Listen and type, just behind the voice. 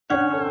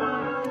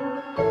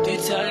Tell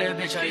that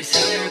bitch how you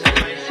say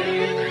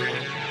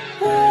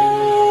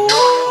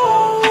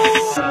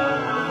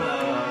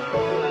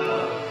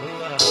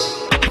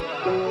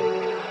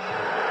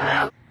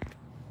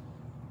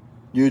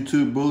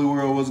YouTube Bully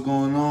World, what's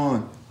going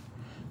on?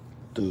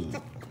 Dude,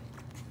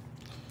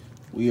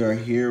 we are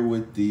here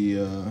with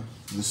the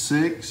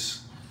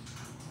 6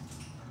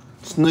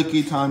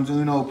 Snooki times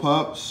Uno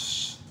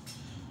pups.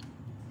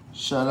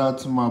 Shout out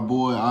to my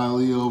boy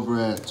Ali over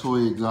at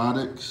Toy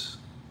Exotics.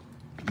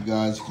 You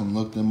guys can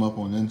look them up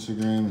on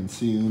Instagram and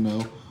see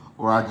Uno,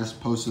 or I just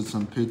posted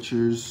some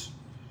pictures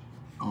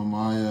on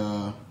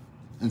my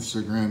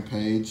Instagram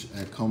page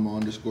at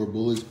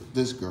 @coma_bullies.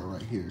 This girl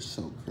right here is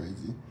so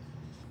crazy.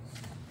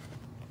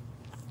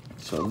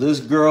 So this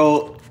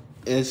girl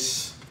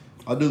is,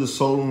 I'll do the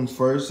sold ones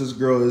first. This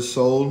girl is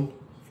sold.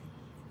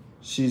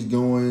 She's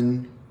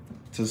going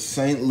to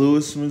St.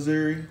 Louis,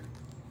 Missouri.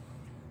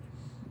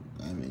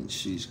 I mean,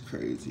 she's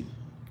crazy.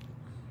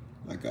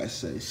 Like I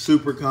say,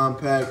 super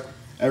compact,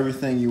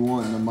 everything you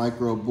want in a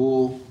micro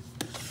bull.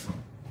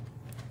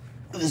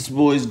 This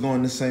boy's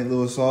going to St.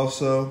 Louis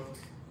also.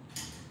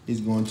 He's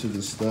going to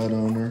the stud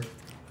owner,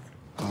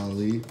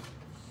 Ali.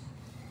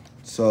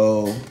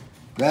 So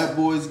that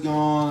boy's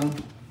gone.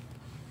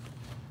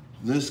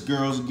 This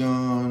girl's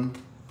gone.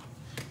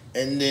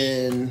 And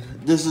then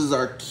this is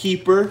our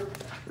keeper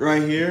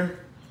right here.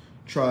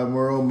 Try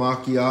Merle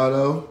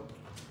Macchiato.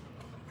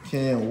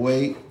 Can't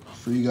wait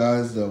for you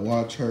guys to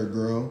watch her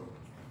grow.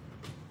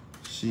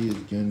 She is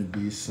gonna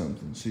be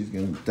something. She's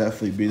gonna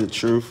definitely be the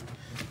truth.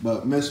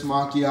 But Miss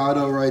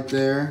Macchiato right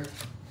there.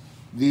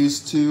 These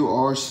two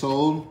are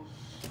sold.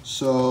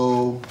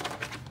 So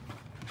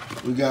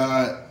we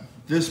got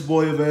this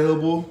boy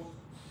available.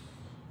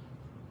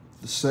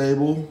 The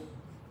Sable.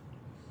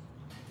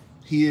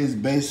 He is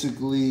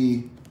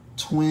basically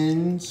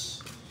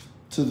twins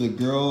to the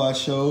girl I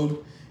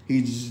showed.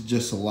 He's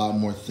just a lot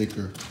more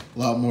thicker, a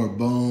lot more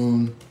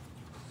bone,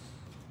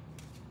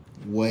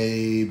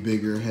 way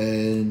bigger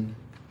head.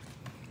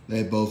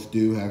 They both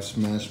do have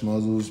smashed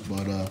muzzles,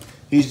 but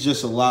he's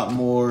just a lot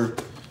more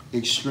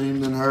extreme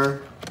than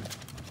her.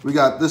 We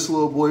got this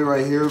little boy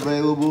right here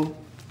available.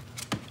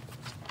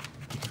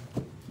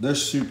 They're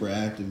super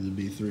active to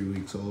be 3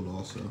 weeks old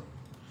also.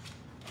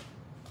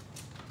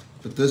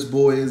 But this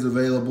boy is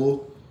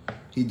available.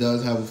 He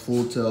does have a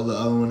full tail. The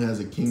other one has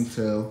a king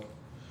tail.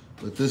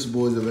 But this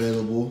boy's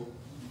available.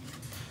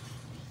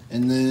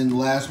 And then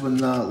last but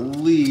not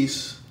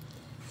least,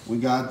 we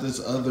got this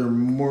other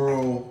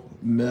Merle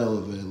male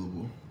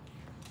available.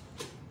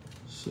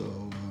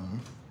 So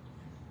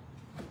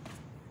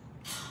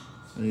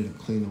I need to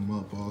clean them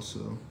up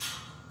also.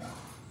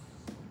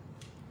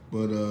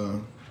 But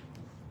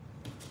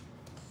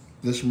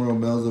this Merle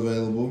male's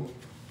available.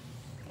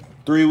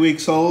 3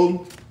 weeks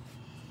old.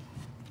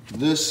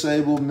 This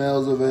Sable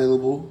male's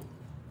available.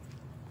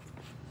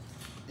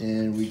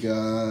 And we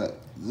got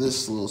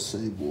this little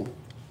Sable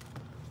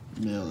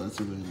male that's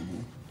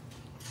available.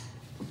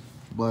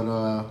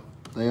 But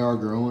they are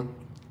growing.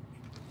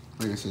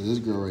 Like I said, this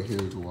girl right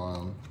here is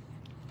wild.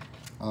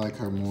 I like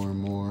her more and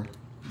more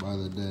by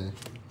the day.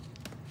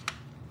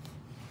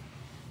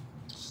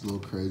 Just a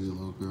little crazy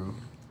little girl.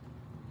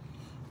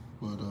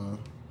 But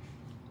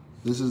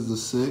this is the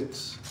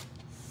 6.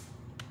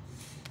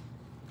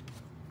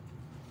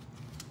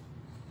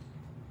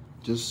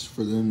 Just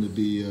for them to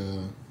be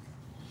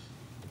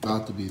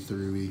about to be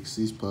 3 weeks.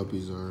 These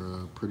puppies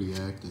are pretty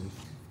active.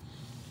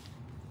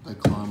 They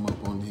climb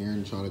up on here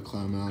and try to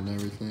climb out and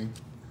everything.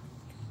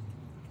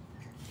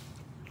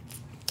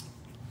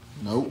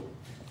 Nope.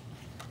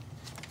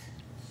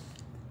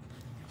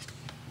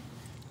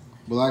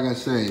 But like I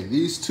say,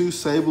 these 2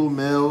 Sable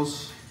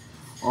males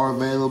are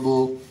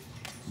available.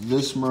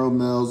 This Merle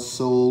male's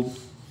sold.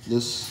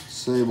 This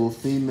Sable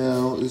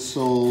female is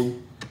sold.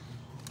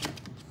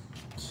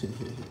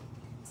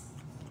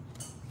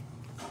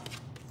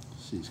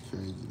 She's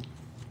crazy.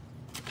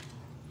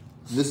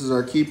 This is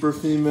our keeper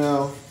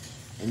female.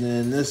 And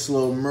then this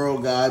little Merle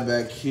guy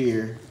back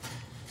here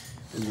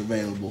is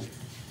available.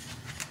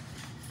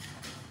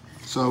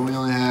 So we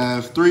only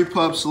have 3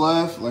 pups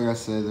left. Like I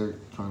said, they're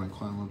trying to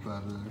climb up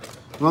out of there.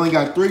 We only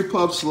got 3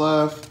 pups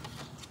left.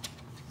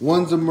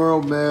 One's a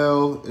Merle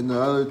male, and the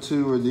other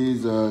 2 are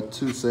these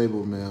 2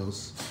 Sable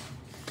males.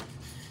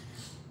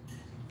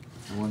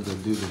 The ones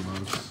that do the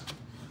most.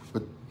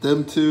 But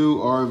them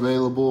 2 are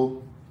available.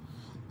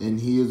 And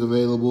he is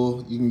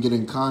available. You can get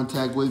in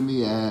contact with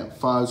me at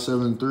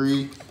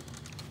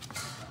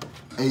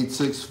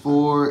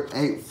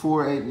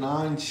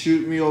 573-864-8489.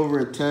 Shoot me over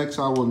a text.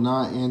 I will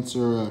not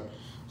answer a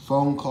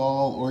phone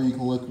call, or you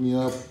can look me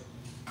up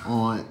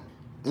on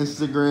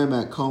Instagram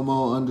at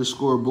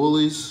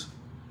 @como_bullies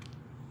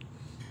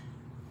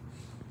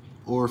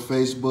or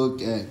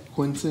Facebook at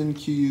Quentin,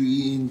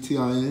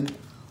 Quentin,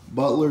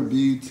 Butler,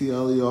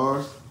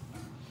 Butler.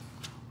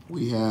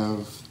 We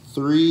have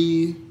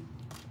 3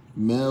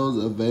 males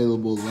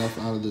available left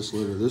out of this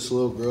litter. This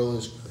little girl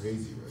is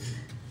crazy right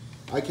here.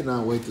 I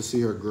cannot wait to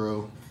see her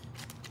grow.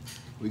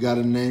 We got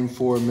a name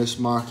for Miss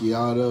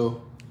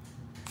Macchiato.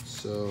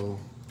 So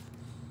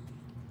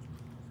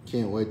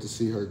Can't wait to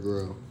see her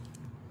grow.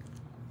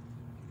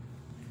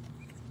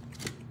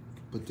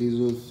 But these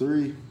are the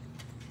 3.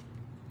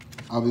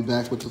 I'll be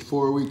back with the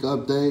 4-week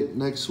update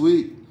next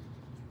week.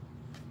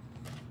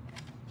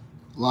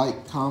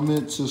 Like,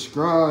 comment,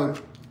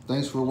 subscribe.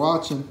 Thanks for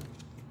watching.